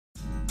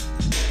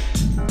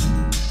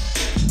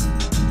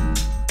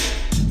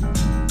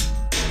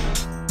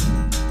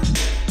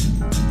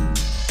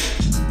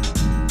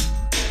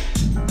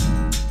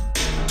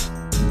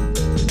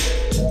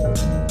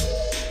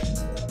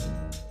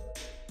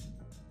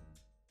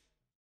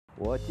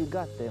What you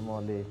got there,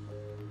 Molly?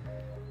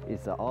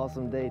 It's an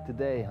awesome day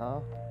today, huh?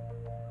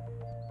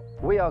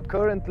 We are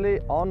currently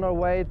on our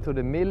way to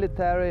the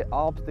military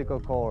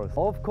obstacle course.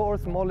 Of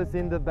course, Molly's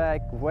in the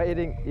back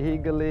waiting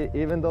eagerly,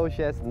 even though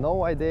she has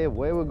no idea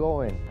where we're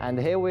going. And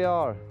here we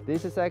are.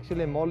 This is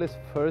actually Molly's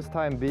first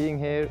time being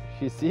here.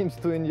 She seems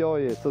to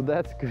enjoy it, so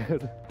that's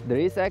good. There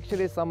is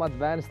actually some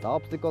advanced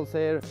obstacles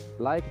here,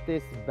 like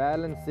this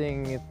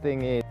balancing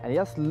thingy. And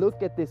just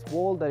look at this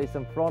wall that is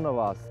in front of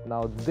us.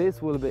 Now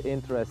this will be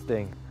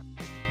interesting.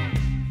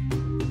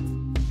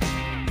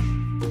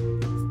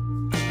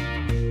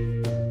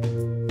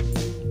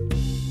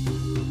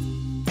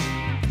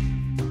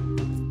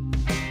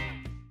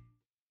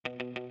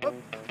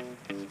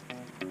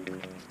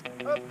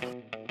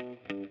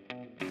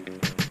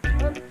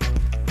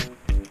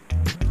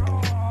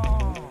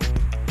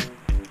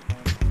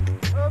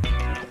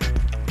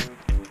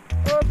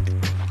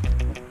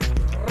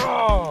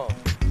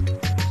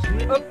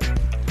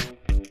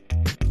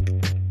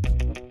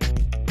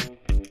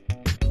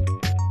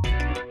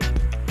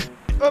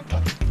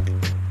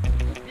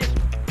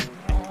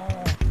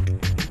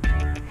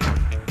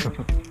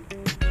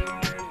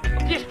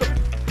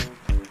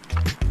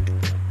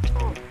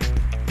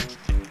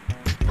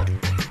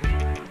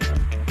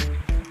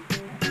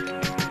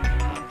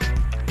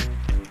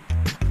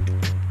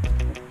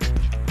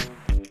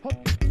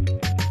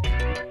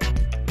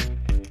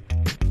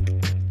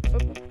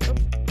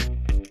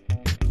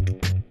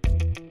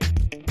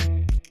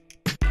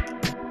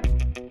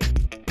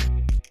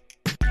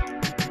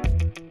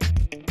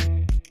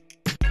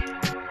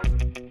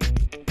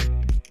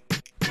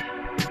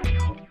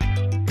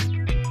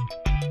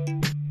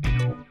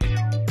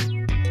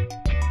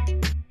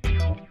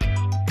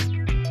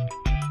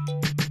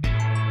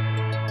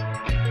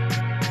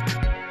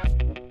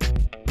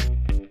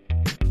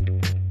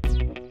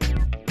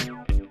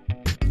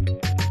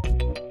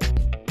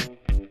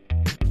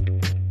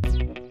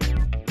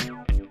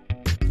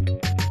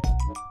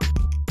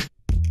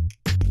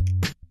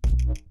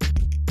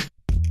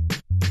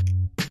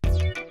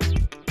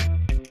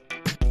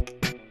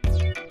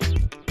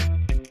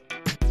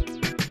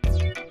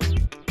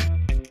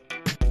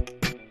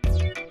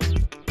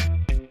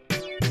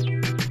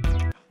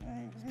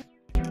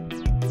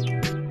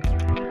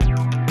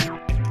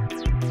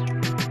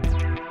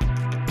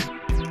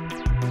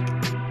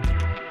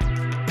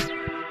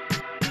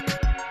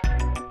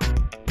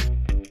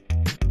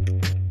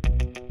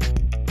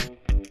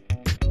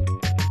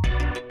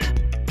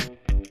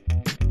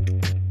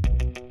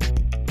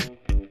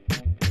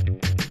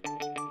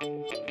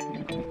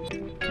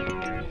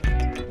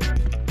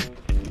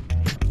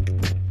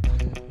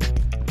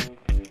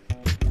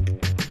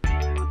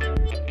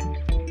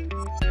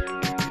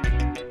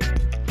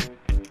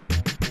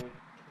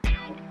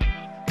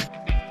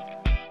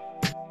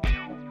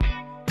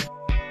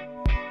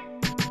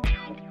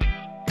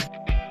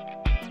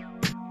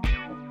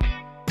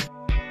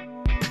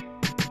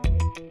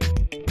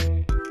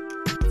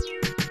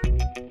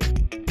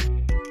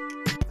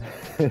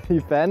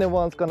 If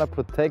anyone's gonna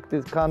protect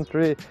this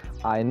country,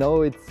 I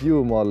know it's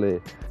you,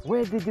 Molly.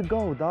 Where did you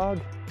go, dog?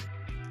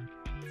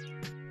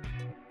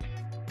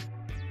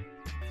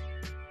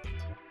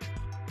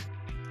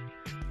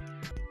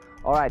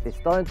 Alright, it's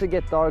starting to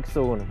get dark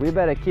soon. We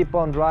better keep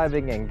on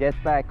driving and get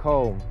back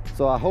home.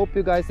 So I hope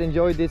you guys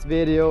enjoyed this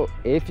video.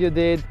 If you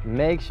did,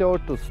 make sure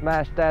to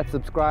smash that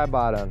subscribe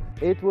button.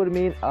 It would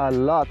mean a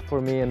lot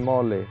for me and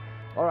Molly.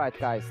 Alright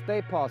guys,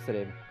 stay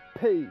positive.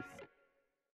 Peace.